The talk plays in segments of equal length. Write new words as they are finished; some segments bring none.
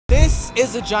This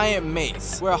is a giant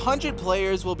maze where 100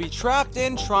 players will be trapped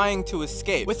in trying to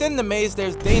escape. Within the maze,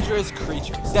 there's dangerous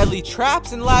creatures, deadly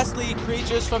traps, and lastly,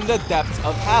 creatures from the depths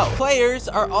of hell. Players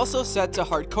are also set to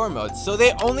hardcore mode, so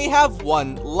they only have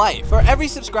one life. For every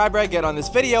subscriber I get on this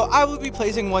video, I will be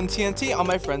placing one TNT on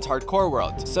my friend's hardcore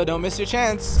world, so don't miss your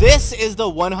chance. This is the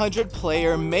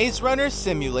 100-player Maze Runner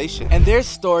simulation, and their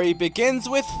story begins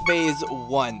with Phase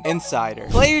 1, Insider.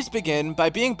 Players begin by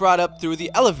being brought up through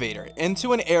the elevator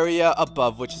into an area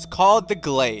above which is called the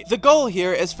Glade. The goal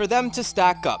here is for them to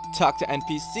stack up, talk to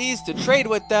NPCs, to trade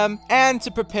with them, and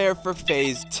to prepare for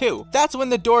Phase 2. That's when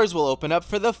the doors will open up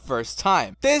for the first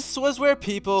time. This was where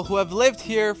people who have lived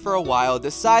here for a while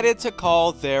decided to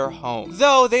call their home.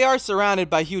 Though they are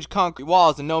surrounded by huge concrete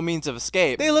walls and no means of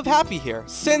escape, they live happy here.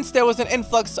 Since there was an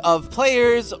influx of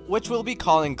players, which we'll be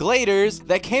calling Gladers,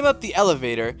 that came up the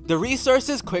elevator, the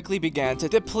resources quickly began to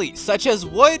deplete, such as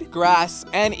wood, grass,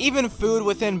 and even food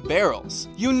within barrels.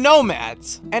 You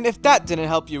nomads! And if that didn't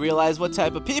help you realize what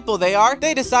type of people they are,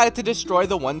 they decided to destroy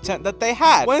the one tent that they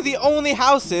had, one of the only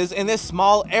houses in this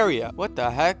small area. What the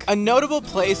heck? A notable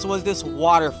place was this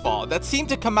waterfall that seemed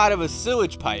to come out of a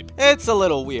sewage pipe. It's a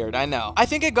little weird, I know. I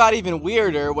think it got even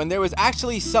weirder when there was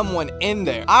actually someone in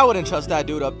there. I wouldn't trust that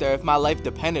dude up there if my life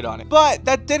depended on it. But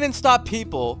that didn't stop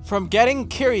people from getting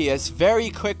curious very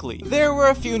quickly. There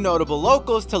were a few notable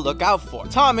locals to look out for.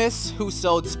 Thomas, who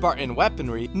sold Spartan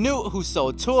weaponry, Newt, who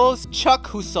sold tools, Chuck,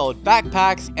 who sold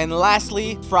backpacks, and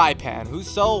lastly, Frypan, who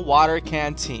sold water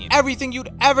canteen. Everything you'd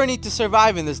ever need to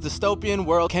survive in this dystopian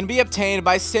world can be obtained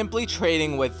by simply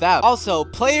trading with them. Also,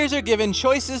 players are given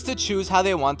choices to choose how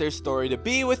they want their story to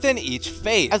be within each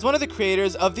phase. As one of the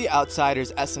creators of the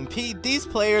Outsiders SMP, these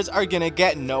players are gonna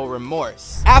get no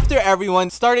remorse. After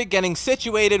everyone started getting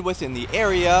situated within the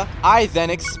area, I then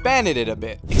expanded it a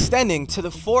bit, extending to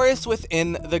the forest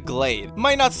within the Glade.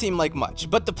 Might not seem like much,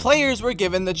 but the players were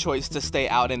given the choice to stay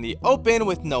out in the open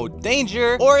with no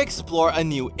danger or explore a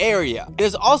new area.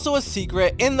 There's also a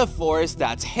secret in the forest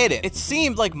that's hidden. It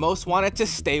seemed like most wanted to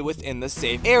stay within the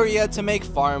safe area to make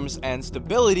farms and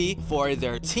stability for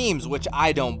their teams, which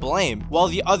I don't blame, while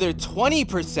the other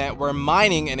 20% were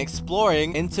mining and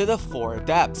exploring into the four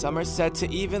depths. Some are said to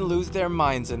even lose their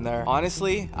minds in there.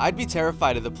 Honestly, I'd be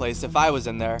terrified of the place if I was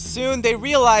in there. Soon they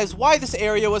realized why this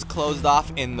area was closed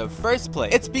off in the first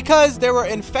place. It's because there were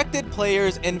infected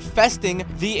players infesting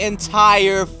the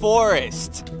entire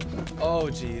forest.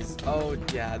 Oh geez. Oh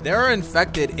yeah, they're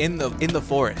infected in the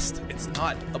forest. It's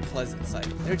not a pleasant sight.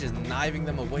 They're just knifing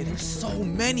them away. There's so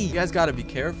many. You guys gotta be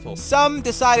careful. Some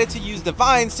decided to use the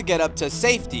vines to get up to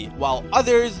safety, while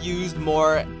others used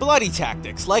more bloody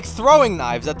tactics, like throwing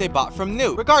knives that they bought from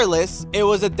Newt. Regardless, it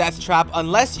was a death trap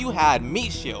unless you had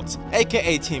meat shields,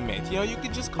 aka teammates. You know, you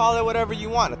could just call it whatever you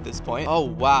want at this point. Oh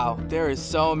wow, there is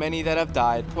so many that have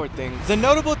died. Poor things. The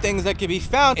notable things that can be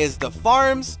found is the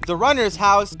farms, the runner's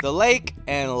house, the lake,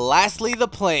 and lastly, the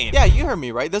plane. Yeah, you heard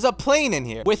me right. There's a plane in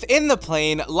here. Within the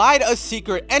plane lied a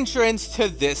secret entrance to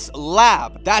this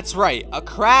lab. That's right, a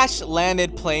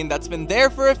crash-landed plane that's been there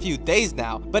for a few days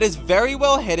now, but is very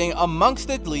well hidden amongst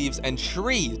the leaves and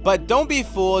trees. But don't be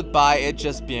fooled by it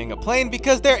just being a plane,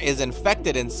 because there is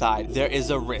infected inside. There is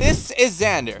a risk. This is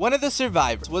Xander, one of the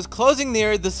survivors, was closing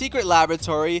near the secret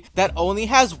laboratory that only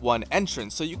has one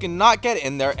entrance, so you cannot get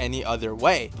in there any other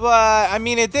way. But, I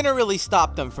mean, it didn't really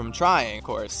stop them from trying, of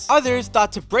course. Others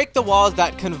thought to break the walls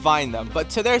that confine them, but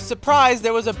to their surprise,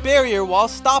 there was a barrier wall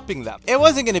stopping them. It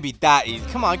wasn't gonna be that easy.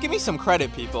 Come on, give me some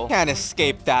credit, people. Can't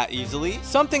escape that easily.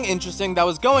 Something interesting that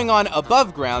was going on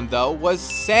above ground, though, was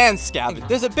sand scavenging.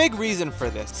 There's a big reason for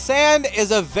this. Sand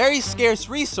is a very scarce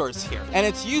resource here, and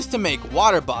it's used to make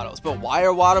water bottles. But why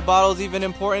are water bottles even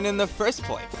important in the first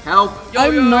place? Help!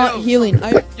 I'm not healing.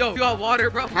 Yo, you got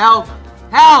water, bro? Help!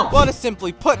 Help! Well, to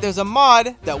simply put, there's a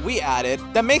mod that we added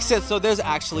that makes it so there's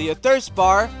actually a thirst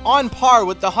bar on par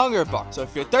with the hunger bar. So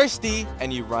if you're thirsty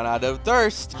and you run out of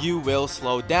thirst, you will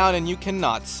slow down and you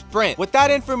cannot sprint. With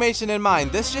that information in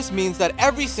mind, this just means that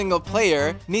every single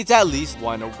player needs at least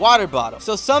one water bottle.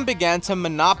 So some began to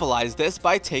monopolize this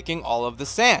by taking all of the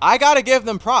sand. I gotta give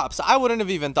them props. I wouldn't have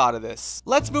even thought of this.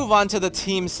 Let's move on to the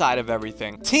team side of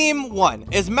everything. Team 1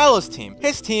 is Mello's team.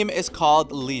 His team is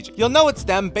called Legion. You'll know it's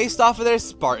them based off of their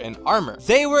Spartan armor.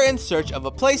 They were in search of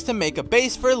a place to make a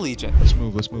base for Legion. Let's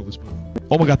move.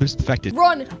 Oh my god, there's infected.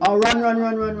 Run! Oh,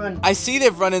 run. I see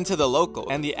they've run into the local,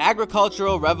 and the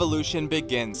agricultural revolution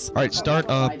begins. All right, start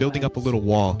building up a little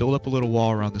wall. Build up a little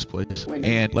wall around this place.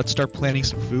 And let's start planting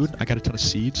some food. I got a ton of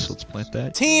seeds, so let's plant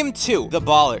that. Team 2, the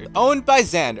Ballers, owned by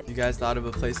Xander. You guys thought of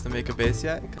a place to make a base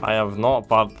yet? I have not,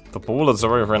 but the ballers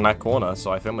are over in that corner,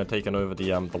 so I think we're taking over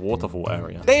the waterfall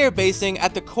area. They are basing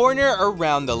at the corner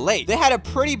around the lake. They had a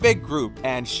pretty big group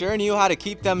and sure knew how to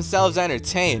keep themselves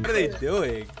entertained. What are they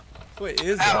doing? What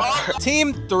is that?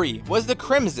 Team 3 was the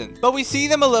Crimson, but we see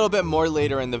them a little bit more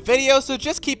later in the video, so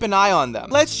just keep an eye on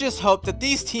them. Let's just hope that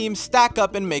these teams stack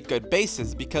up and make good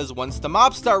bases, because once the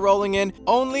mobs start rolling in,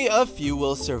 only a few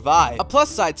will survive. A plus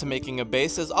side to making a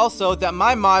base is also that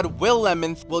my mod, Will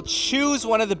Lemonth, will choose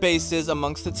one of the bases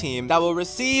amongst the team that will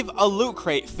receive a loot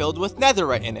crate filled with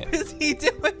netherite in it. What is he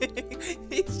doing?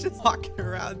 He's just walking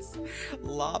around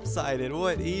lopsided.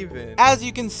 What even? As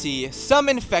you can see, some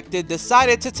infected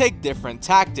decided to take different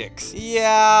tactics. Yeah,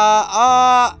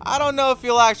 I don't know if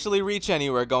you'll actually reach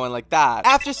anywhere going like that.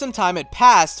 After some time had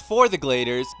passed for the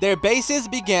Gladers, their bases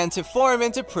began to form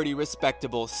into pretty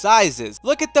respectable sizes.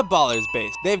 Look at the Ballers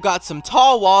base. They've got some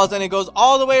tall walls and it goes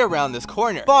all the way around this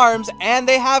corner. Farms, and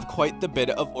they have quite the bit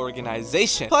of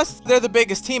organization. Plus, they're the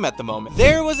biggest team at the moment.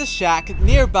 There was a shack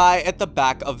nearby at the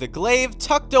back of the glaive,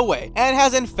 tucked away, and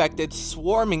has infected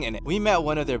swarming in it. We met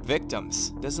one of their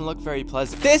victims. Doesn't look very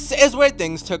pleasant. This is where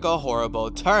things took a horrible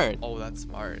turn. Oh, that's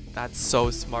smart. That's so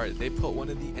smart. They put one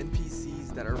of the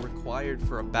NPCs that are required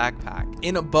for a backpack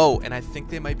in a boat, and I think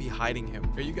they might be hiding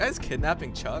him. Are you guys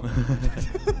kidnapping Chuck?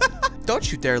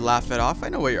 Don't you dare laugh it off. I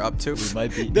know what you're up to. We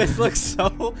might be. This looks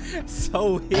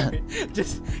so weird.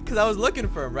 Just because I was looking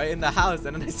for him right in the house,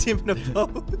 and then I see him in a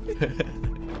boat.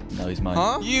 No, he's mine.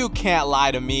 Huh? You can't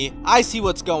lie to me. I see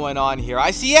what's going on here.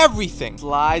 I see everything.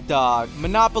 Sly dog.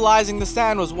 Monopolizing the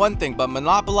sand was one thing, but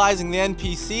monopolizing the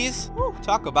NPCs? Whew,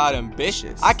 talk about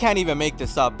ambitious. I can't even make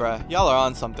this up, bruh. Y'all are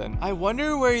on something. I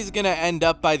wonder where he's gonna end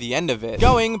up by the end of it.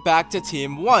 Going back to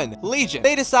Team 1, Legion.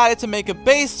 They decided to make a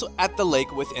base at the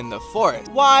lake within the forest.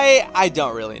 Why? I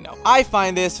don't really know. I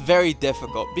find this very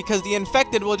difficult because the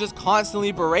infected will just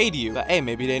constantly berate you. But hey,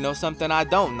 maybe they know something I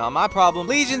don't. Not my problem.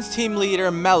 Legion's team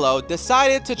leader, Mello,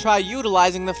 decided to try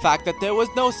utilizing the fact that there was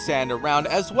no sand around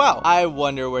as well. I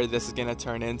wonder where this is gonna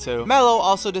turn into. Mello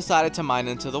also decided to mine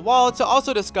into the wall to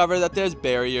also discover that there's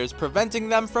barriers preventing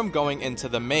them from going into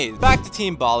the maze. Back to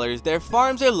Team Ballers, their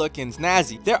farms are looking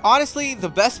snazzy. They're honestly the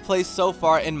best place so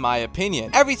far in my opinion.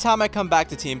 Every time I come back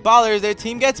to Team Ballers, their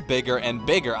team gets bigger and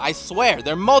bigger. I swear,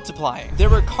 they're multiplying. There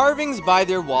were carvings by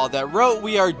their wall that wrote,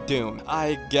 "We are doomed."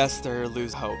 I guess they're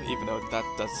lose hope, even though that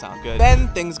does sound good. Then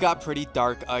things got pretty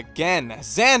dark again.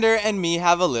 Xander and me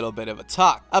have a little bit of a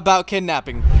talk about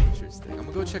kidnapping. Interesting. I'm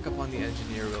gonna go check up on the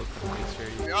engineer real quick.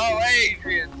 Make sure you... Oh,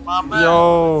 Adrian, my man.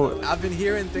 Yo. I've been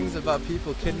hearing things about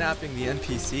people kidnapping the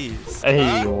NPCs.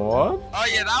 Hey, what? Oh,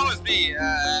 yeah, that was me.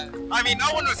 I mean,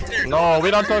 no one was here. No,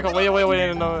 we don't talk.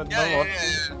 Wait, no. Yeah.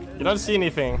 You don't see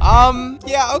anything.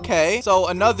 Yeah, okay. So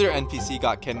another NPC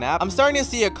got kidnapped. I'm starting to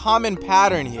see a common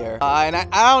pattern here. And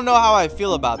I don't know how I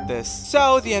feel about this.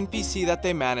 So the NPC that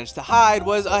they managed to hide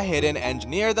was a hidden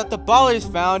engineer that the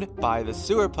Ballers found by the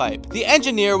sewer pipe. The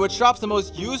engineer, which drops the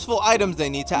most useful items they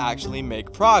need to actually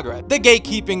make progress. The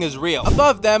gatekeeping is real.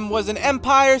 Above them was an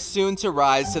empire soon to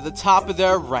rise to the top of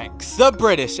their ranks. The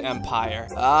British Empire.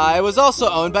 It was also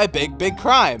owned by Big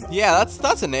Crime. Yeah,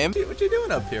 that's a name. What you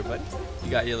doing up here, buddy? You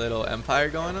got your little empire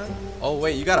going on? Oh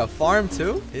wait, you got a farm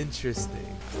too?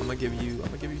 Interesting. I'm gonna give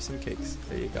you some cakes.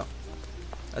 There you go.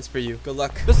 That's for you. Good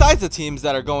luck. Besides the teams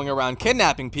that are going around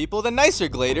kidnapping people, the nicer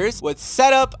Gladers would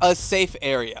set up a safe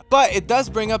area. But it does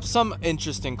bring up some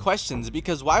interesting questions,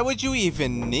 because why would you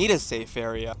even need a safe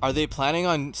area? Are they planning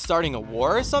on starting a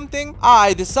war or something?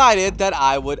 I decided that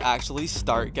I would actually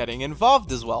start getting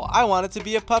involved as well. I wanted to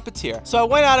be a puppeteer. So I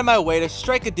went out of my way to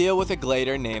strike a deal with a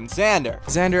Glader named Xander.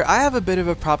 Xander, I have a bit of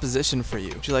a proposition for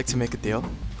you. Would you like to make a deal?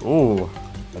 Ooh.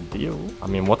 A deal? I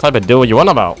mean, what type of deal are you on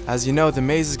about? As you know, the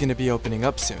maze is going to be opening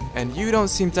up soon, and you don't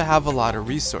seem to have a lot of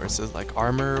resources like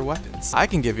armor or weapons. I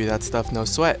can give you that stuff no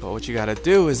sweat, but what you gotta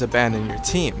do is abandon your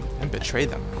team and betray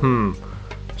them.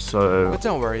 So... But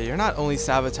don't worry, you're not only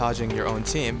sabotaging your own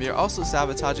team, you're also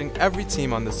sabotaging every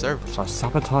team on the server. So I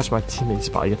sabotage my teammates,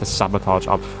 but I get to sabotage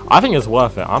up. I think it's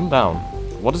worth it. I'm down.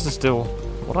 What is this deal?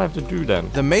 What do I have to do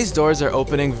then? The maze doors are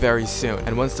opening very soon,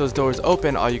 and once those doors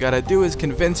open, all you gotta do is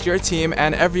convince your team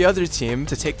and every other team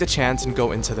to take the chance and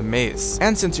go into the maze.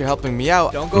 And since you're helping me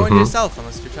out, don't go in yourself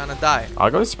unless you're trying to die. I'll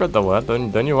go spread the word,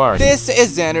 don't you worry. This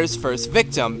is Xander's first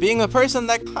victim, being a person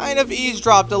that kind of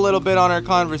eavesdropped a little bit on our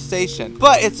conversation.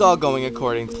 But it's all going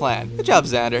according to plan. Good job,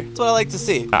 Xander. That's what I like to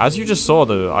see. As you just saw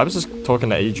though, I was just talking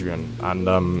to Adrian,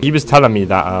 and he was telling me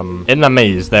that in the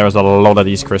maze there is a lot of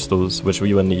these crystals which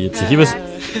we would need. So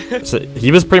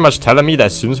he was pretty much telling me that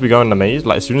as soon as we go in the maze,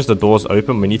 like as soon as the doors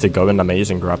open, we need to go in the maze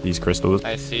and grab these crystals.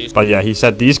 I see. But yeah, he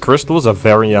said these crystals are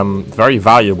very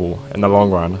valuable in the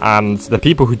long run, and the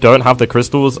people who don't have the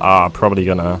crystals are probably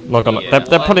they're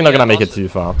probably not gonna make it too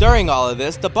far. During all of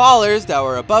this, the ballers that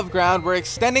were above ground were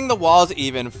extending the walls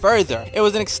even further. It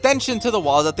was an extension to the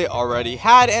walls that they already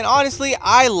had, and honestly,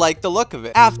 I liked the look of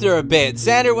it. After a bit,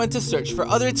 Xander went to search for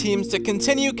other teams to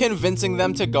continue convincing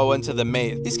them to go into the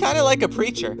maze. He's kind of like a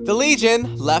preacher. The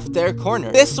Legion left their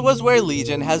corner. This was where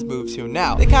Legion has moved to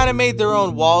now. They kind of made their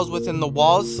own walls within the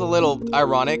walls, a little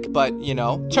ironic, but you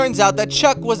know. Turns out that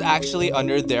Chuck was actually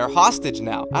under their hostage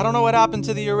now. I don't know what happened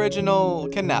to the original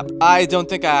kidnapper. I don't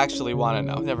think I actually want to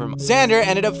know. Never mind. Xander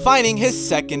ended up finding his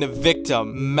second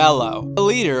victim, Mello, the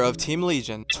leader of Team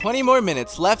Legion. 20 more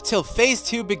minutes left till phase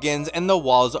 2 begins and the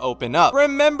walls open up.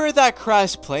 Remember that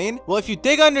crashed plane? Well, if you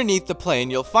dig underneath the plane,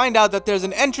 you'll find out that there's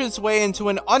an entranceway into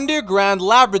an underground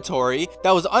laboratory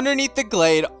that was underneath the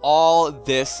glade all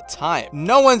this time.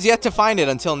 No one's yet to find it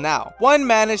until now. One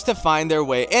managed to find their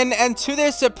way in, and to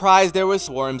their surprise, there were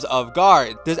swarms of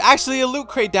guards. There's actually a loot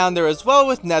crate down there as well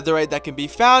with netherite that can be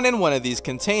found in one of these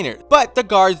containers. But the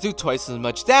guards do twice as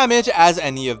much damage as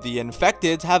any of the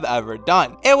infected have ever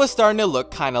done. It was starting to look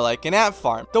kind of like an ant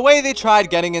farm, the way they tried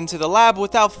getting into the lab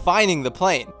without finding the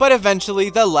plane. But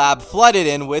eventually the lab flooded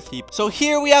in with heat. So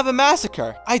here we have a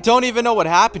massacre. I don't even know what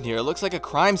happened here. It looks like a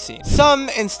crime scene. Some,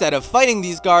 instead of fighting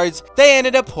these guards, they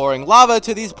ended up pouring lava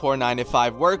to these poor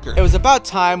 9-to-5 workers. It was about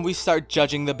time we start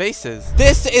judging the bases.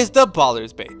 This is the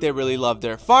Ballers base. They really love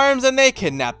their farms and they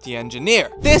kidnapped the engineer.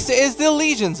 This is the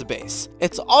Legion's base.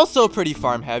 It's also pretty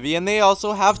farm heavy and they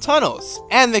also have tunnels.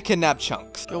 And they kidnap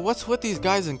Chunks. Yo, what's with these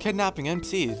guys and kidnapping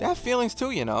NPCs? They have feelings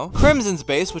too, you know. Crimson's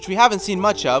base, which we haven't seen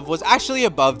much of, was actually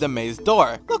above the maze door.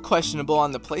 A little questionable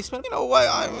on the placement. You know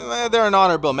what? They're an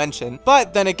honorable mention.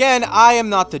 But then again, I am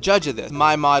not the judge of this.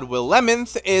 My mod Will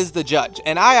Lemonth is the judge,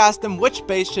 and I asked him which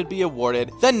base should be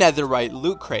awarded the netherite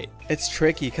loot crate. It's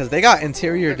tricky because they got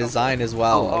interior design as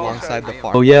well alongside the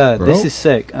farm. Oh yeah, this is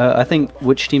sick. I think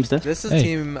which team's this? This is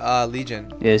Team Legion.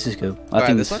 Yeah, this is cool. I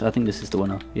think this is the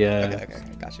winner. Yeah. Okay,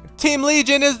 got you. Team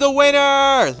Legion is the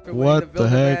winner. What the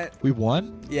heck? We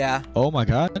won? Yeah. Oh my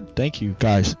god. Thank you.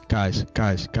 Guys.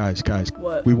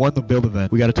 What? We won the build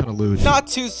event. We got a ton of loot. Not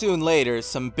too soon later,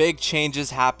 some big changes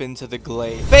happened to the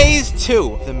glade. Phase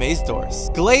 2, the maze doors.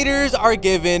 Gladers are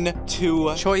given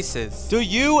 2 choices. Do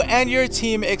you and your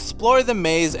team explore the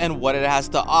maze and what it has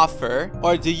to offer?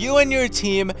 Or do you and your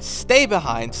team stay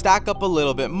behind, stack up a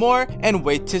little bit more, and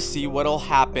wait to see what'll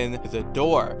happen to the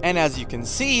door? And as you can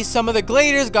see, some of the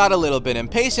gladers got a little bit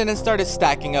impatient and started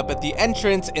stacking up at the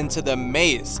entrance into the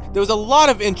maze. There was a lot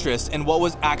of interest in what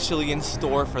was actually in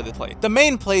store for the place. The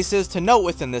main places to note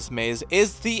within this maze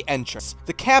is the entrance,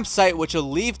 the campsite which will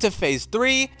lead to phase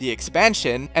 3, the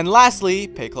expansion, and lastly,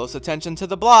 pay close attention to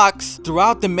the blocks.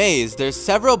 Throughout the maze, there's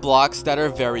several blocks that are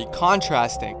very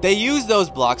contrasting. They use those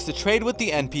blocks to trade with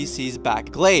the NPCs back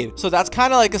glade, so that's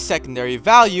kind of like a secondary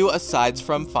value aside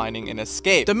from finding an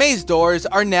escape. The maze doors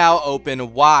are now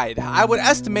open wide. I would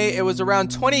estimate it was around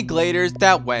 20 gladers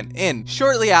that went in.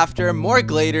 Shortly after, more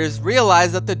gladers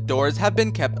realized that the doors have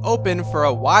been kept open for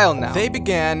a while now. They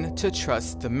began to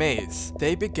trust the maze.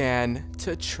 They began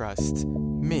to trust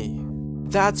me.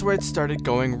 That's where it started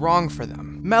going wrong for them.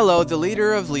 Mello, the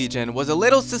leader of Legion, was a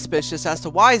little suspicious as to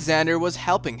why Xander was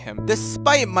helping him.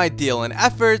 Despite my deal and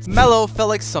efforts, Mello felt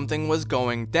like something was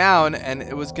going down and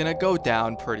it was gonna go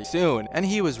down pretty soon. And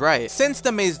he was right. Since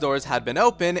the maze doors had been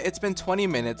open, it's been 20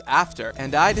 minutes after,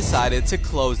 and I decided to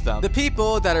close them. The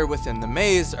people that are within the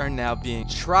maze are now being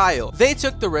trialed. They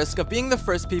took the risk of being the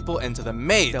first people into the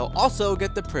maze. They'll also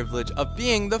get the privilege of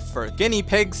being the first guinea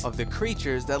pigs of the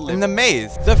creatures that live in the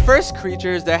maze. The first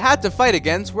creatures they had to fight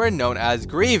against were known as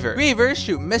Grievers. Grievers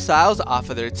shoot missiles off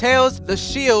of their tails. The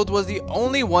shield was the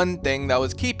only one thing that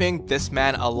was keeping this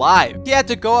man alive. He had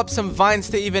to go up some vines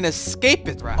to even escape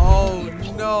it. Oh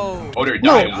no. Oh, they're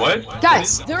dying. What?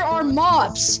 Guys, there are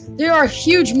mobs. There are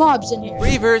huge mobs in here.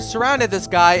 Grievers surrounded this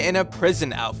guy in a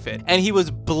prison outfit, and he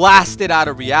was blasted out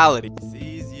of reality.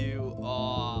 Sees you.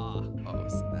 Oh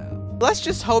snap. Let's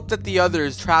just hope that the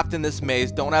others trapped in this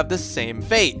maze don't have the same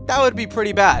fate. That would be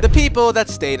pretty bad. The people that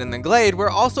stayed in the glade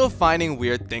were also finding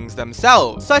weird things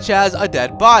themselves, such as a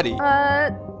dead body.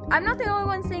 I'm not the only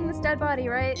one seeing this dead body,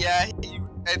 right? Yeah,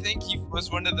 I think he was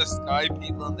one of the sky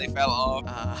people and they fell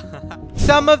off.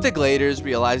 Some of the gladers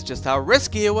realized just how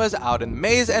risky it was out in the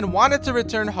maze and wanted to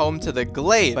return home to the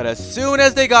glade. But as soon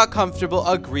as they got comfortable,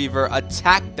 a griever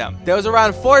attacked them. There was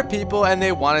around 4 people and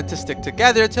they wanted to stick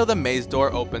together till the maze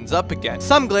door opens up again.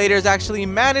 Some gladers actually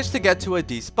managed to get to a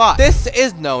D spot. This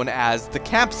is known as the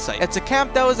campsite. It's a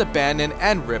camp that was abandoned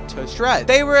and ripped to shreds.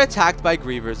 They were attacked by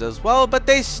grievers as well, but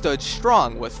they stood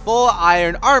strong with full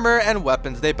iron armor and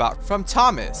weapons they bought from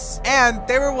Thomas. And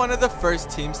they were one of the first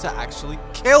teams to actually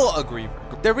kill a griever.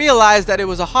 They realized that it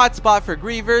was a hot spot for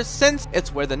grievers since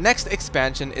it's where the next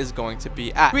expansion is going to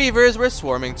be at. Grievers were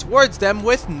swarming towards them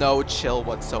with no chill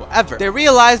whatsoever. They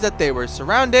realized that they were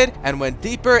surrounded and went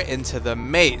deeper into the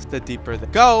maze. The deeper they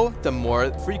go, the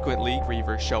more frequently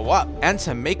grievers show up. And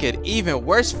to make it even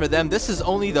worse for them, this is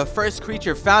only the first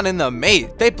creature found in the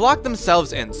maze. They block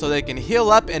themselves in so they can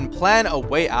heal up and plan a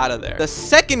way out of there. The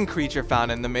second creature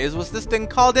found in the maze was this thing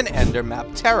called an Ender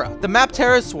Maptera. The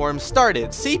Maptera swarm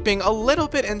started seeping a little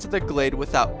bit into the glade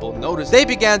without full notice. They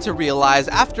began to realize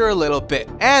after a little bit,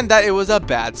 and that it was a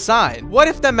bad sign. What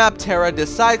if the Maptera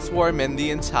decide swarm in the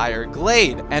entire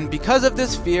glade? And because of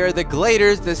this fear, the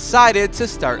gladers decided to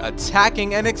start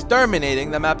attacking and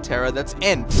exterminating the Maptera that's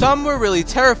in. Some were really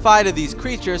terrified of these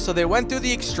creatures, so they went through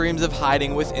the extremes of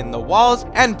hiding within the walls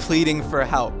and pleading for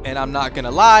help. And I'm not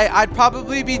gonna lie, I'd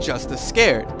probably be just as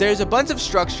scared. There's a bunch of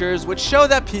structures which show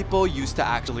that people used to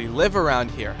actually live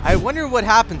around here. I wonder what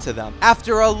happened to them.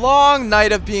 After a long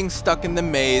night of being stuck in the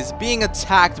maze, being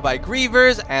attacked by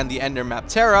grievers and the Ender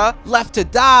Maptera, left to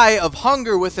die of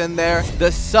hunger within there, the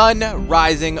sun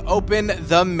rising opened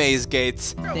the maze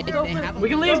gates. We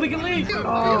can leave,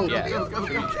 Oh, yeah.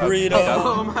 Freedom.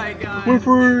 Oh my god. We're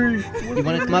free. You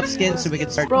want to come up, Skin, so we can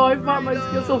start? Bro, I found my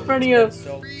schizophrenia.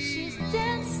 She's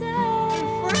dancing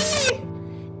free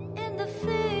in the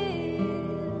field,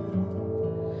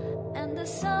 and the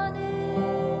sun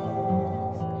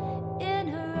is in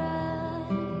her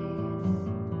eyes.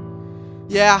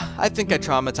 Yeah, I think I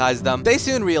traumatized them. They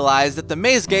soon realized that the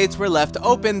maze gates were left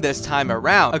open this time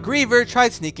around. A griever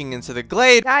tried sneaking into the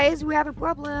glade. Guys, we have a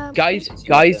problem. Guys,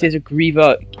 there's a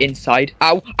griever inside.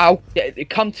 Ow.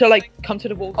 Come to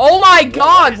the wall. Oh my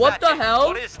god, what the hell?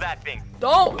 What is that thing?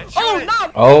 Don't. Oh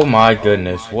no. Oh my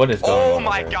goodness, what is going on? Oh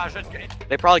my gosh.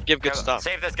 They probably give good stuff.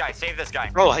 Save this guy, save this guy.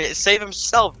 Bro, save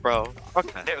himself, bro.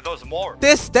 Fuck that. Those more.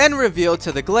 This then revealed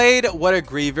to the glade what a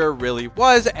griever really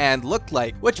was and looked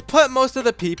like, which put most of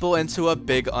the people into a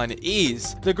big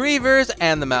unease. The grievers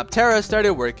and the Maptera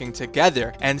started working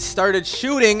together and started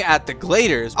shooting at the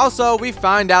gladers. Also, we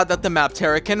find out that the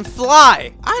Maptera can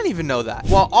fly. I didn't even know that.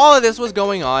 While all of this was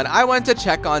going on, I went to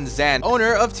check on Zan,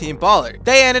 owner of Team Baller.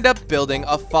 They ended up building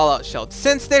a fallout shelter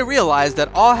since they realized that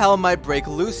all hell might break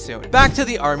loose soon. Back to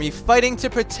the army fighting to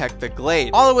protect the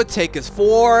glade. All it would take is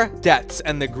 4 deaths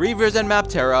and the grievers and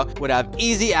Maptera would have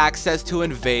easy access to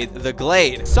invade the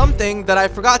glade. Something that I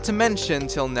forgot to mention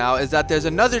till now is that there's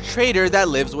another traitor that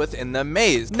lives within the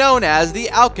maze, known as the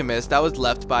alchemist that was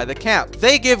left by the camp.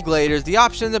 They give gladers the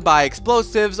option to buy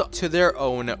explosives to their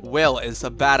own will. Is a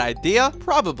bad idea?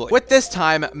 Probably. With this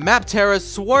time, Maptera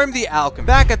swarmed the alchemist.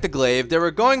 Back at the glade, they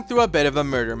were going through a bit of a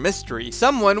murder mystery.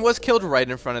 Someone was killed right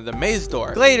in front of the maze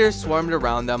door. Gladers swarmed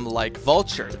around them like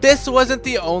vultures. This wasn't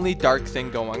the only dark thing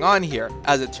going on here.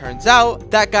 As it turns out,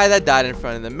 that guy that died in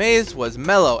front of the maze was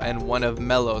Mello, and one of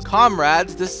Mello's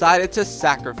comrades decided to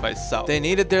sacrifice self. They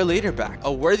needed their leader back.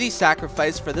 A worthy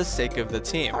sacrifice for the sake of the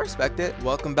team. I respect it.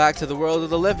 Welcome back to the world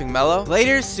of the living, Mello.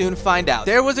 Gladers soon find out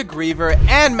there was a griever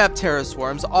and Maptera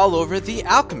swarms all over the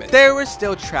alchemist. There were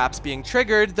still traps being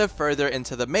triggered the further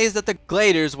into the maze that the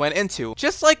gladers went into,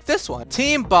 just like this one.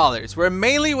 Team Ballers were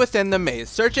mainly within the maze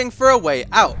searching for a way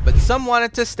out, but some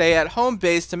wanted to stay at home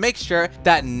base to make sure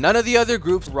that none of the other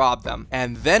groups robbed them.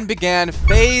 And then began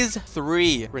Phase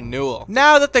 3 renewal.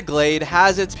 Now that the glade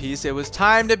has its peace, it was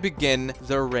time to begin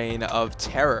the reign of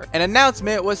terror. An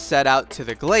announcement was set out to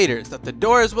the gladers that the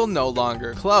doors will no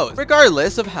longer close,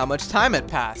 regardless of how much time had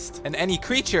passed, and any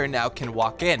creature now can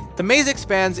walk in. The maze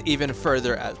expands even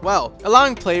further as well,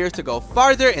 allowing players to go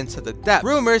farther into the depth.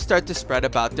 Rumors start start to spread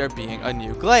about there being a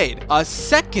new glade. A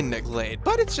second glade,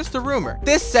 but it's just a rumor.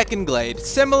 This second glade,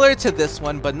 similar to this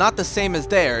one but not the same as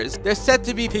theirs, there's said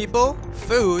to be people,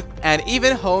 food, and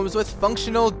even homes with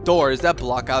functional doors that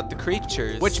block out the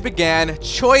creatures. Which began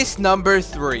choice number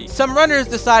 3. Some runners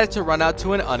decided to run out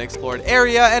to an unexplored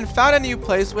area and found a new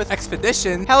place with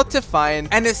expedition held to find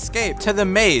and escape to the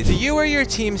maze. Do you or your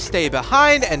team stay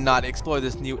behind and not explore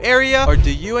this new area, or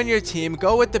do you and your team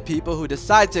go with the people who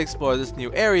decide to explore this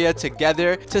new area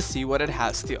together to see what it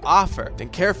has to offer?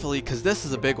 Think carefully, because this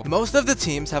is a big one. Most of the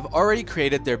teams have already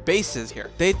created their bases here.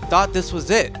 They thought this was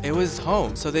it. It was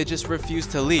home, so they just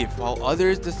refused to leave, while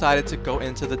others decided to go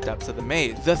into the depths of the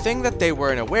maze. The thing that they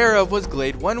weren't aware of was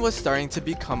Glade 1 was starting to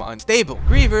become unstable.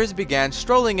 Grievers began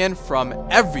strolling in from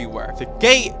everywhere. The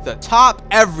gate, the top,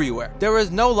 everywhere. There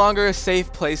was no longer a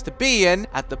safe place to be in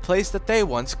at the place that they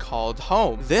once called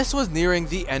home. This was nearing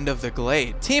the end of the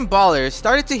glade. Team Ballers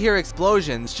started to hear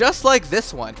explosions just like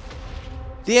this one.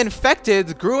 The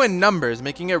infected grew in numbers,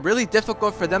 making it really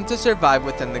difficult for them to survive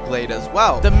within the glade as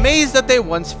well. The maze that they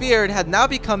once feared had now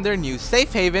become their new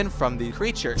safe haven from the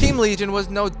creature. Team Legion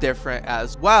was no different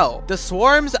as well. The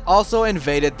swarms also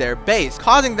invaded their base,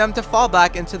 causing them to fall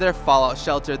back into their fallout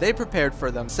shelter they prepared for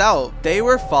themselves. They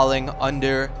were falling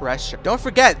under pressure. Don't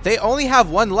forget, they only have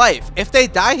one life. If they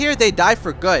die here, they die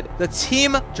for good. The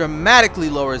team dramatically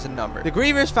lowers in number. The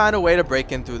Grievers found a way to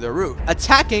break in through the roof,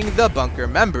 attacking the bunker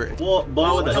members.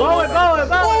 What the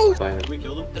hell? We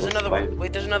killed him. There's another one.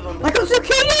 Wait, there's another one. Michael's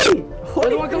okay!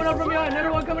 Another one coming up from behind.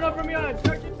 Another one coming up from behind.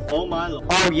 Oh my lord.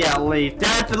 Oh yeah, leave.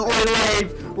 Definitely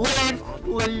leave.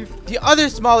 Leave. The other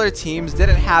smaller teams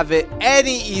didn't have it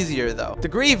any easier though. The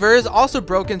Grievers also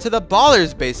broke into the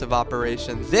Ballers' base of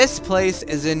operations. This place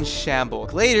is in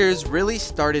shambles. Gladers really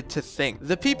started to think.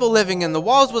 The people living in the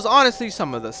walls was honestly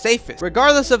some of the safest.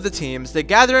 Regardless of the teams, they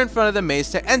gather in front of the maze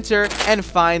to enter and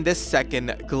find the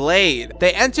second glade.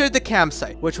 They entered the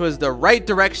campsite, which was the right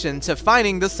direction to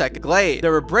finding the second glade.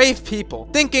 There were brave people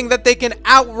thinking that they can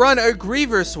outrun a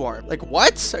Griever swarm. Like,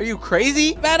 what? Are you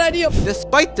crazy? Bad idea.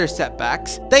 Despite their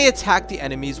setbacks, they attacked the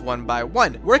enemies one by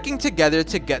one, working together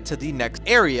to get to the next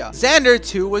area. Xander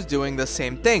too was doing the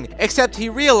same thing, except he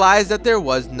realized that there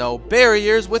was no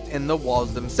barriers within the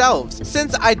walls themselves.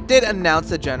 Since I did announce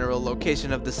the general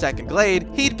location of the second glade,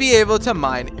 he'd be able to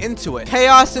mine into it.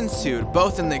 Chaos ensued,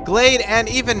 both in the glade and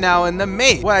even now in the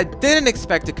maze. What I didn't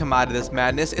expect to come out of this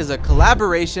madness is a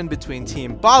collaboration between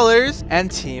Team Ballers and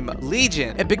Team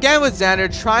Legion. It began with Xander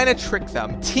trying to trick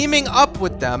them, teaming up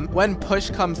with them when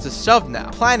push comes to shove now,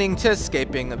 planning to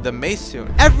escaping the maze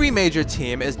soon. Every major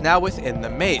team is now within the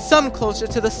maze, some closer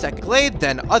to the second glade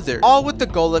than others, all with the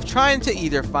goal of trying to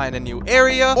either find a new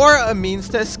area or a means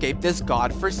to escape this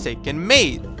godforsaken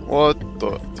maze. What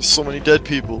the? There's so many dead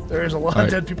people. There's a lot of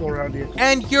dead people around here.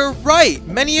 And you're right.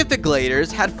 Many of the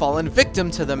Gladers had fallen victim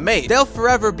to the maze. They'll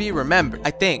forever be remembered,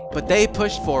 I think. But they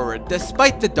pushed forward,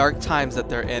 despite the dark times that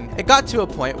they're in. It got to a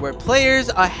point where players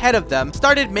ahead of them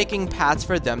started making paths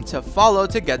for them to follow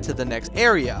to get to the next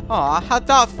area. Aw, how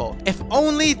thoughtful. If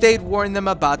only they'd warn them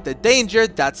about the danger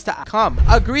that's to come.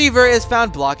 A Griever is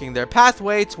found blocking their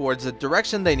pathway towards the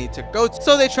direction they need to go to,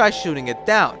 so they try shooting it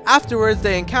down. Afterwards,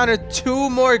 they encountered 2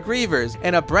 more Grievers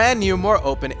in a brand new, more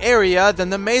open area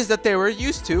than the maze that they were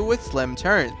used to with slim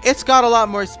turns. It's got a lot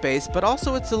more space, but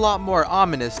also it's a lot more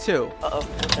ominous too.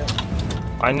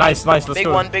 Alright, nice, let's big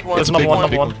go. One, big one. There's another one.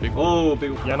 Oh,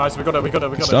 big one. Yeah, nice, we got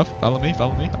it. Stuff, follow me,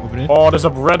 I'm moving in. Oh, there's a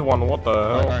red one, what the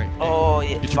hell? Alright. Oh,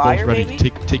 yeah. Get your Fire, bows ready. maybe?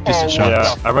 Take distance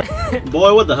shots. Yeah,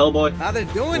 Boy, what the hell, boy? Now they're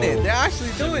doing it. They're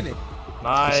actually doing it.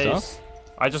 Nice.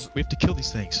 We have to kill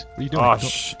these things. What are you doing? Oh,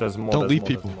 shh, there's more. Don't leave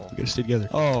people. We gotta stay together.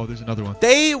 Oh, there's another one.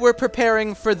 They were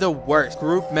preparing for the worst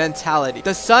group mentality.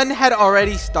 The sun had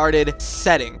already started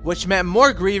setting, which meant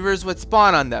more Grievers would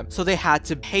spawn on them, so they had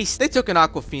to haste. They took an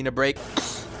Aquafina break.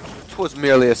 Was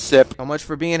merely a sip. So much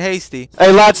for being hasty.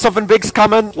 Hey lads, something big's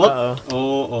coming. What?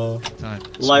 Oh. Time.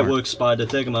 Lightwork spider,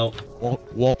 take him out.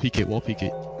 Wall peek it.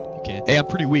 Hey, I'm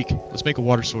pretty weak. Let's make a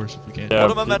water source if we can. Yeah,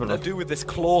 what am I meant to do with this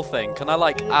claw thing? Can I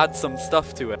like add some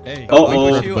stuff to it? Hey.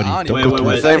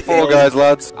 Wait. Same Fall Guys,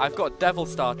 lads. I've got Devil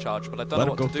Star Charge, but I don't know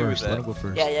what to do with it. Let him go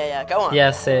first. Yeah, go on. Yeah,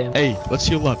 same. Hey, let's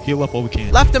heal up all we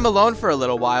can. Left them alone for a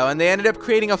little while, and they ended up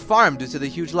creating a farm due to the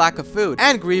huge lack of food,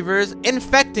 and Grievers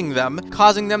infecting them,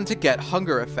 causing them to get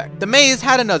hunger effect. The maze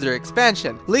had another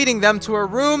expansion, leading them to a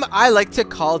room I like to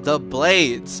call the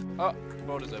Blades.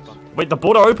 border's open. Wait, the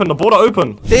border open. The border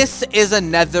open. This is a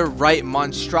netherite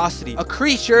monstrosity, a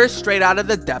creature straight out of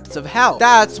the depths of hell.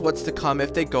 That's what's to come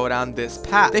if they go down this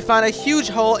path. They found a huge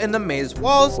hole in the maze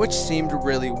walls, which seemed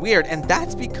really weird, and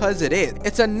that's because it is.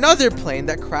 It's another plane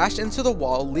that crashed into the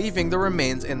wall, leaving the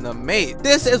remains in the maze.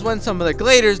 This is when some of the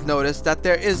gliders noticed that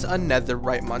there is a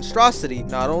netherite monstrosity.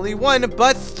 Not only one,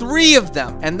 but 3 of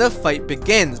them, and the fight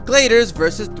begins. Gliders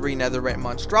versus 3 netherite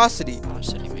monstrosity.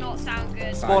 Does not sound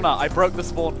good. Spawner, I broke the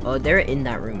spawn. Oh, they're in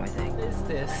that room, I think. What is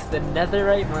this? The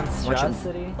netherite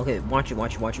monstrosity? Okay, watch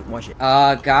it.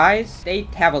 Guys, they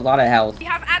have a lot of health. We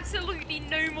have absolutely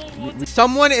no more water.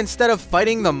 Someone, instead of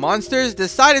fighting the monsters,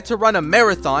 decided to run a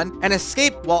marathon and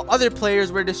escape while other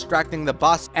players were distracting the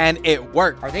boss, and it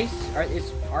worked.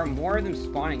 Are more of them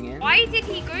spawning in? Why did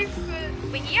he go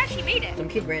for... Wait, he actually made it. Some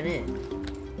kid ran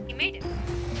in. He made it.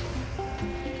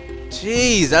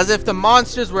 Jeez, as if the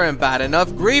monsters weren't bad enough,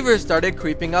 grievers started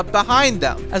creeping up behind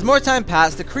them. As more time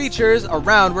passed, the creatures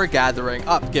around were gathering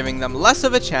up, giving them less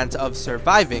of a chance of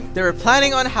surviving. They were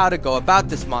planning on how to go about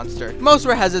this monster. Most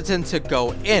were hesitant to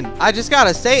go in. I just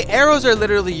gotta say, arrows are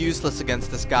literally useless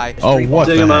against this guy. Oh, what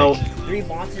the heck? 3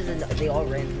 monsters and they all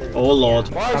ran through. Oh lord.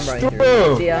 Yeah, I'm running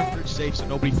through. See ya. It's safe so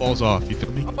nobody falls off, you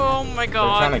feel me? Oh my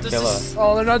god. This is...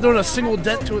 Oh, they're not doing a single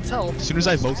dent to its health. As soon as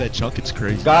I load that chunk, it's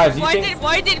crazy. Guys,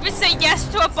 Why did we say yes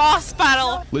to a boss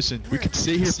battle? Listen, we could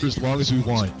stay here for as long as we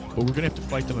want, but we're gonna have to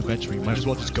fight them eventually. Might as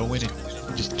well just go in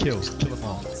and just kill them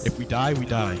all. If we die, we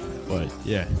die. But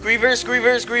yeah. Grievers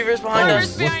behind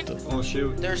us. What the? Oh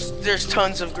shoot. There's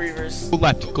tons of grievers. Go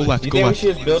left. You think we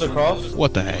should just build across?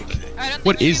 What the heck?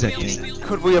 What is that thing?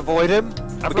 Could we avoid him?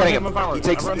 We're getting him.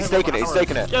 He's taking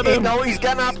it. Get him. No, he's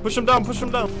getting up. Push him down.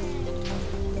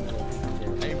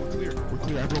 Hey, we're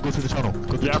clear. Everyone go through the tunnel. Go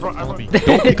through the tunnel. Follow me. everyone.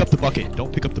 Don't pick up the bucket.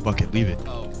 Don't pick up the bucket. Leave it.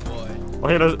 Oh boy.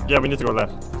 Okay, yeah, we need to go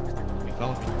left.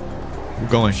 Follow me. We're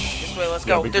going. This way, let's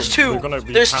Yeah, go. we There's could- 2. we're gonna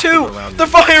be There's have to 2. go around They're it.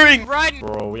 firing. Run!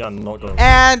 Bro, we are not going.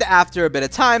 And after a bit of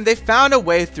time, they found a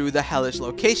way through the hellish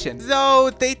location.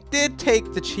 Though they did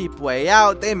take the cheap way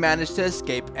out, they managed to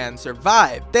escape and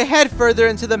survive. They head further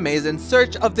into the maze in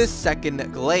search of this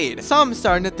second glade. Some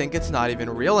starting to think it's not even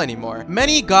real anymore.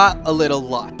 Many got a little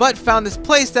lost, but found this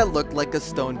place that looked like a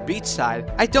stone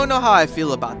beachside. I don't know how I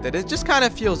feel about it. It just kind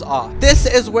of feels off. This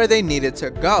is where they needed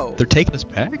to go. They're taking us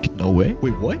back? No way.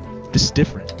 Wait, what? This is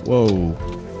different. Whoa.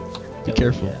 Be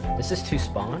careful. Yeah. This is 2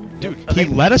 spawn? Dude, he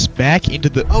let us back into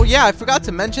the... Oh yeah, I forgot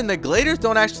to mention the gliders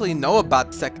don't actually know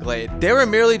about the second glade. They were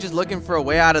merely just looking for a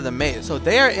way out of the maze, so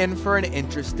they are in for an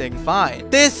interesting find.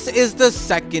 This is the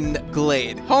second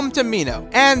glade, home to Mino,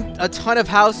 and a ton of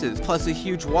houses, plus a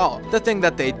huge wall. The thing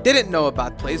that they didn't know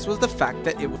about the place was the fact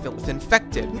that it was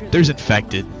infected. There's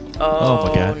infected. Oh,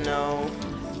 my god. No.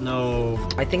 No.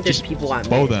 I think there's people at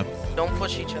Mow me. them. Don't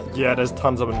push each other. Yeah, there's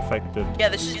tons of infected. Yeah,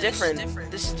 this is different.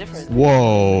 This is different.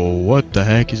 Whoa, what the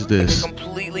heck is Like a this?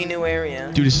 completely new area.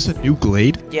 Dude, is this a new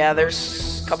glade? Yeah,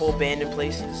 there's a couple abandoned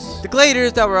places. The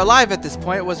gliders that were alive at this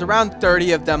point was around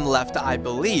 30 of them left, I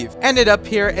believe. Ended up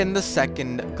here in the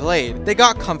second glade. They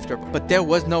got comfortable, but there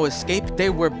was no escape. They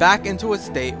were back into a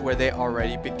state where they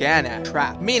already began at.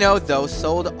 Trapped. Mino, though,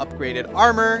 sold upgraded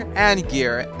armor and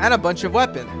gear and a bunch of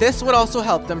weapons. This would also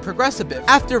help them progress a bit.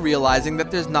 After realizing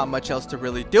that there's not much else to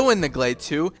really do in the glade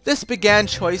 2, this began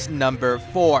choice number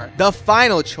 4. The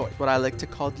final choice, what I like to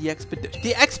call the expedition.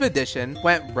 The expedition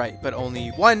went right, but only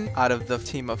 1 out of the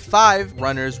team of 5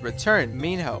 runners returned.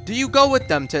 Minho, do you go with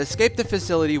them to escape the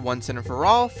facility once and for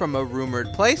all from a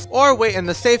rumored place, or wait in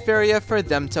the safe area for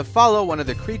them to follow one of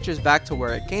the creatures back to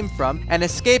where it came from and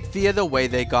escape via the way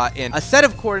they got in? A set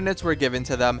of coordinates were given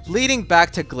to them leading back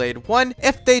to glade 1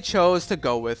 if they chose to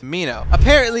go with Mino.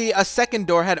 Apparently, a second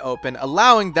door had opened,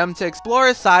 allowing them to explore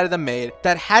a side of the maze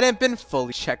that hadn't been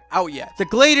fully checked out yet. The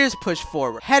gliders pushed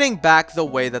forward, heading back the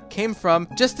way that came from,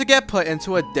 just to get put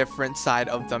into a different side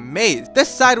of the maze. This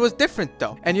side was different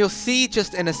though, and you'll see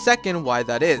just in a second why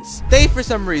that is. They, for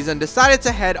some reason, decided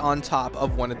to head on top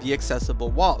of one of the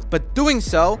accessible walls, but doing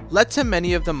so led to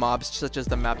many of the mobs such as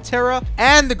the Maptera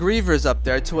and the Grievers up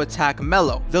there to attack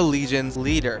Mello, the Legion's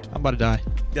leader. I'm about to die.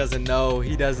 He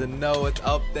doesn't know what's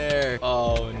up there.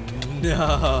 Oh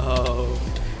no.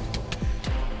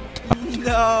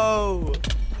 No!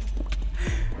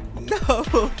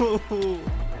 No!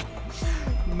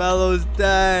 Mello's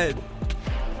dead.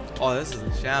 Oh, this is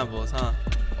in shambles, huh?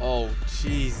 Oh,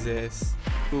 Jesus.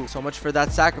 Ooh, so much for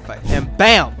that sacrifice. And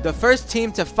bam! The first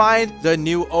team to find the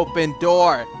new open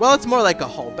door. Well, it's more like a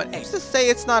hole, but hey, just to say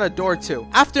it's not a door too.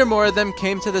 After more of them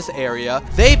came to this area,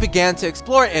 they began to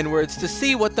explore inwards to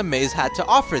see what the maze had to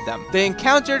offer them. They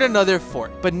encountered another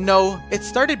fort, but no, it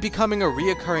started becoming a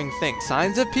reoccurring thing.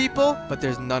 Signs of people, but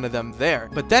there's none of them there.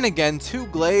 But then again, 2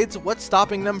 glades, what's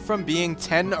stopping them from being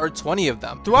 10 or 20 of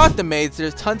them? Throughout the maze,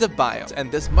 there's tons of biomes,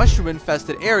 and this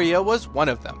mushroom-infested area was one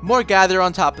of them. More gather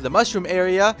on top of the mushroom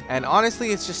area, and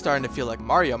honestly, it's just starting to feel like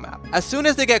Mario map. As soon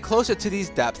as they get closer to these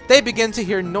depths, they begin to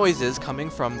hear noises coming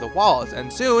from the walls,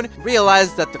 and soon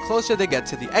realize that the closer they get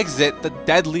to the exit, the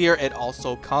deadlier it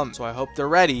also comes. So I hope they're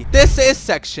ready. This is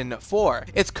section 4.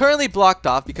 It's currently blocked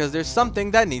off because there's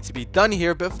something that needs to be done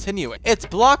here before continuing. It's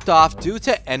blocked off due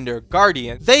to Ender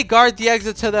Guardians. They guard the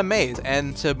exit to the maze,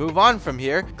 and to move on from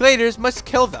here, gliders must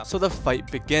kill them. So the fight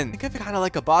begins. Think of it kind of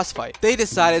like a boss fight. They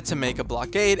decided to make a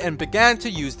blockade and began to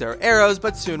use their arrows,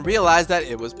 but soon realized that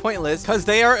it was pointless because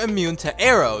they are immune to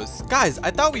arrows. Guys,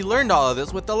 I thought we learned all of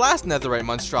this with the last netherite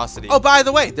monstrosity. Oh, by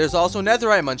the way, there's also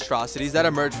netherite monstrosities that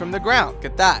emerge from the ground. Look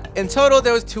at that. In total,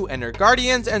 there was 2 Ender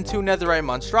Guardians and 2 netherite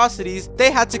monstrosities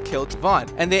they had to kill to Vaughn,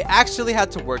 and they actually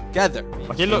had to work together.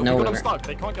 Okay, look, we got them stuck.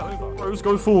 They can't get over. Bros,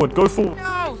 go forward. Go forward.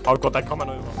 No. Oh god, they're coming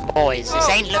over. Boys, this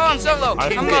ain't looking Solo.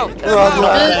 good.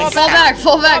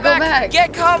 Fall back, go back.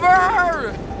 Get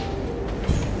cover!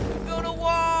 Build a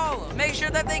wall. Make sure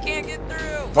that they can't get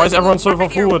through. Why is everyone so far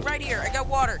forward? Right here, I got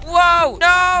water. Whoa!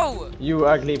 No! You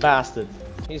ugly bastard.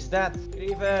 He's dead.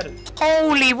 Griever.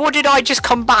 Holy, what did I just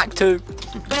come back to?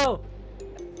 No!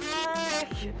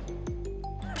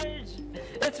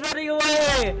 It's running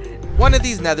away! One of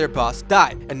these nether boss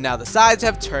died, and now the sides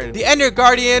have turned. The Ender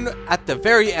Guardian at the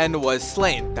very end was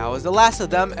slain. That was the last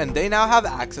of them, and they now have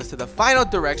access to the final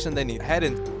direction they need to head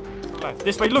in.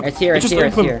 This way, look. It's here, it's it's just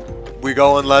here, open. it's here. We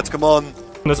going, lads, come on.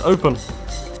 It's open.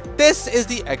 This is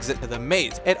the exit to the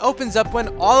maze. It opens up when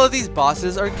all of these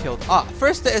bosses are killed off.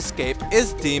 First to escape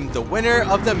is deemed the winner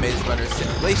of the Maze Runner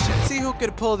simulation. See who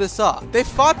could pull this off. They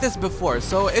fought this before,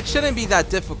 so it shouldn't be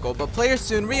that difficult, but players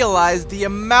soon realized the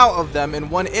amount of them in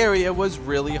one area was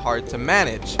really hard to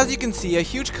manage. As you can see, a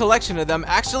huge collection of them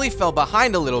actually fell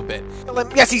behind a little bit.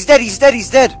 Yes, he's dead, he's dead,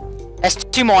 he's dead. There's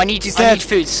 2 more. I need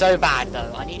food so bad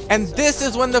though. And this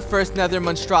is when the first nether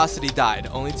monstrosity died.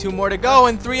 Only 2 more to go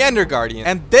and 3 Ender Guardians.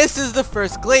 And this is the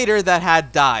first glader that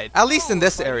had died. At least in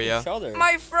this area.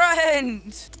 My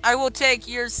friend! I will take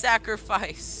your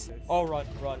sacrifice. Oh, run.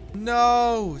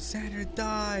 No, Xander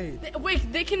died.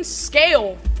 Wait, they can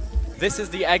scale. This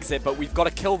is the exit, but we've got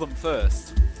to kill them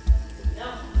first.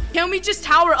 Can we just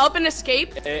tower up and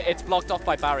escape? It's blocked off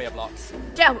by barrier blocks.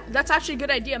 Yeah, that's actually a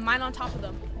good idea. Mine on top of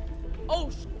them. Oh,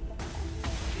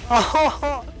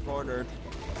 Cornered.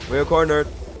 We're cornered.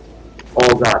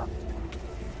 Oh god.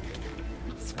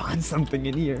 Spawn something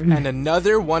in here. And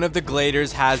another one of the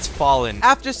gladers has fallen.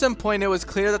 After some point, it was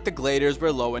clear that the gladers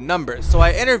were low in numbers, so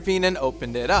I intervened and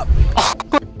opened it up.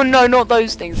 Oh no, not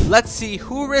those things. Let's see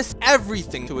who risked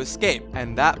everything to escape.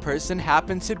 And that person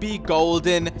happened to be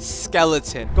Golden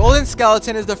Skeleton. Golden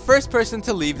Skeleton is the first person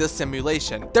to leave the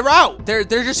simulation. They're out. They're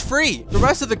just free. The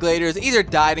rest of the gladers either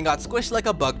died and got squished like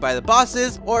a bug by the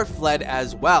bosses or fled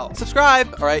as well.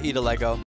 Subscribe or I eat a Lego.